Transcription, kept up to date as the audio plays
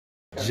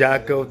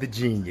Jocko the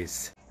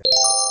Genius.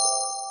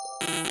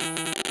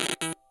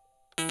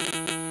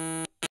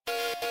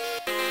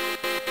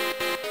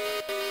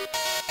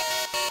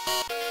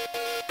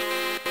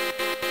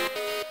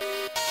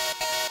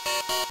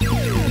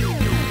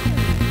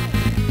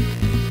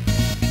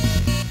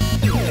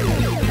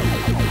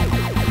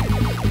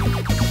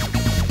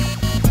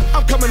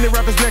 Coming in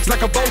rappers next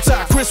like a bow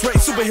tie. Chris Ray,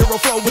 superhero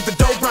flow with the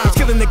dope rhymes.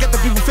 Killing it, get the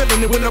people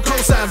feeling it with no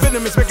cosign.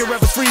 Venomous, making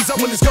rappers freeze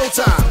up when it's go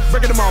time.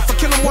 Breaking them off, I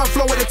kill him one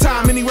flow at a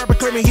time. Any rapper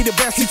claiming he the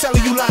best, he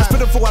telling you lies.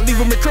 Pitiful, I leave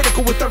him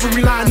critical with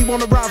every line. He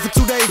wanna ride for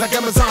 2 days like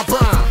Amazon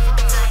Prime.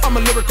 I'm a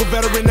lyrical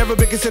veteran, never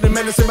been considered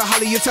menacing, but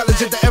highly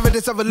intelligent. The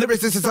evidence of a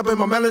lyricist is up in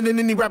my melanin.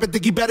 Any rapper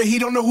think he better, he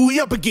don't know who he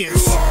up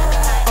against.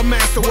 A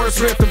master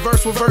wordsmith, the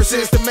verse with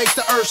verses that makes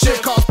the earth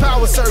shift, cause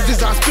power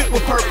surges. I spit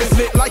with purpose,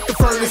 lit like the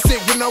furnace,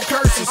 sick with no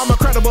curses. I'm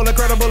incredible,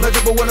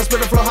 legible when I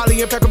spit a flow,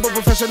 highly impeccable,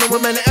 professional,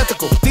 remaining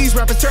ethical. These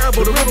rappers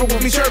terrible, the river will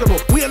be shareable.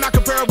 We are not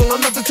comparable,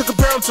 I'm nothing to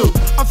compare them to.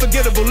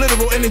 Unforgettable,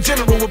 literal, and in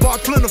general, with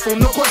bars plentiful,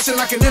 no question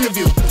I can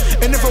interview.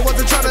 And if I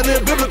wasn't trying to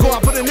live biblical, I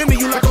put an into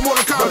you like a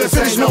Mortal Kombat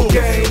finish no move.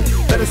 game,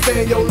 let us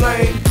stay in your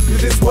lane.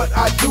 Cause it's what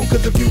I do,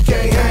 cause if you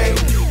can't hang,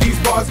 these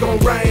bars gon'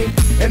 rain.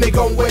 And they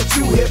gon' wet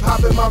you, hip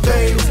hop in my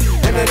veins.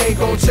 And that ain't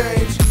gon'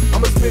 change.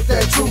 I'ma spit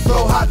that true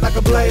flow hot like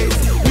a blaze.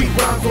 Weak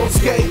rhymes on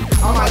skate,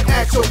 I might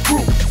act your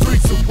group.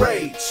 Streets of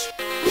rage.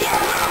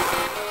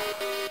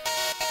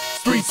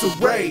 Streets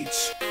of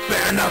rage.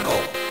 Bare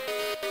knuckle.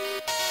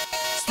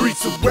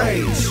 Streets of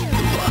rage.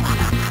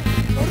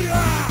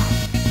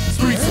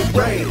 Streets of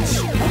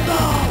rage.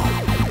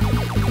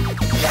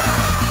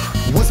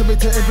 Wasn't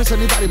meant to impress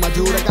anybody, my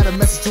dude. I got a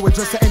message to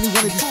address to any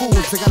one of these fools.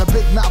 I got a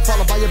big mouth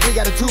followed by a big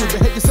attitude.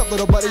 Behave yourself,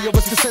 little buddy, or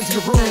what's the sense of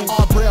your room?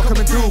 All braille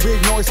coming through,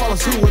 big noise follows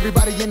through.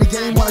 Everybody in the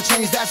game wanna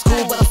change, that's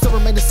cool, but I still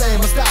remain the same.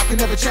 My style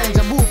can never change.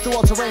 I move through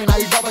all terrain,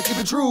 I evolve, I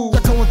keep it true.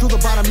 They're going through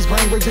the bottom, these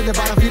brain waves in the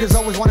bottom feeders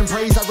always wanting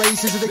praise. I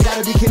race, they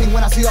gotta be kidding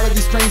when I see all of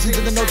these strains.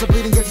 Even the notes are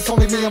bleeding, guess it's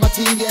only me and my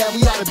team. Yeah,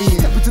 we oughta be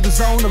in. Step into the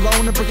zone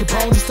alone and break your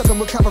bones. You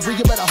stepping with cavalry,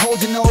 you better hold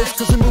your nose.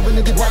 Cause we're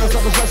moving in deep waters, I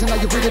was rushing, now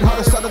you're breathing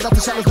harder. Started out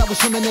the shadows, now we're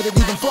swimming in it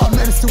even far.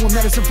 Menace to a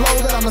medicine flow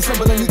that I'm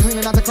assembling,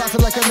 cleaning out the closet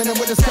like a minute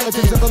with a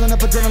skeleton, building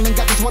up adrenaline,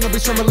 got this wanna be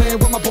trembling.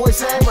 What my boy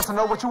say, wants to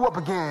know what you up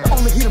against.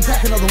 Only heat 'em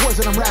packing all the words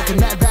that I'm rapping.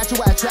 Mad batch,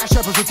 you add trash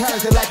rappers with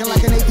talent, they lacking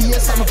like an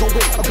ABS. I'ma go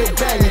with a big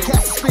bang and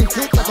cast a spin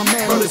kick like a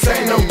man. Well, this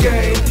ain't no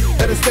game,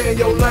 let us stay in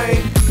your lane.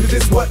 Cause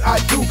it's what I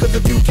do, cause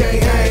if you can't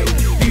hang,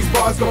 these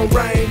bars gon'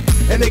 rain.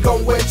 And they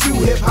gon' wet you,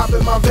 hip hop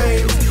in my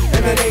veins.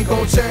 And that ain't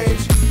gon'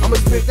 change. I'ma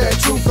spit that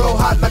true flow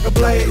hot like a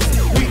blaze.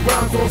 Weak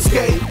rhymes on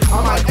skate,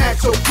 I might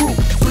act your group.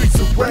 Streets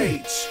of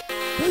rage.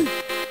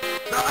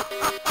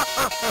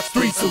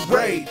 Streets of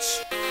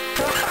rage.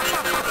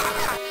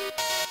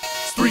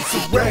 Streets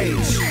of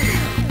rage.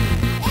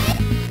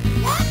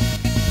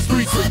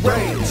 Streets of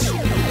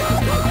rage.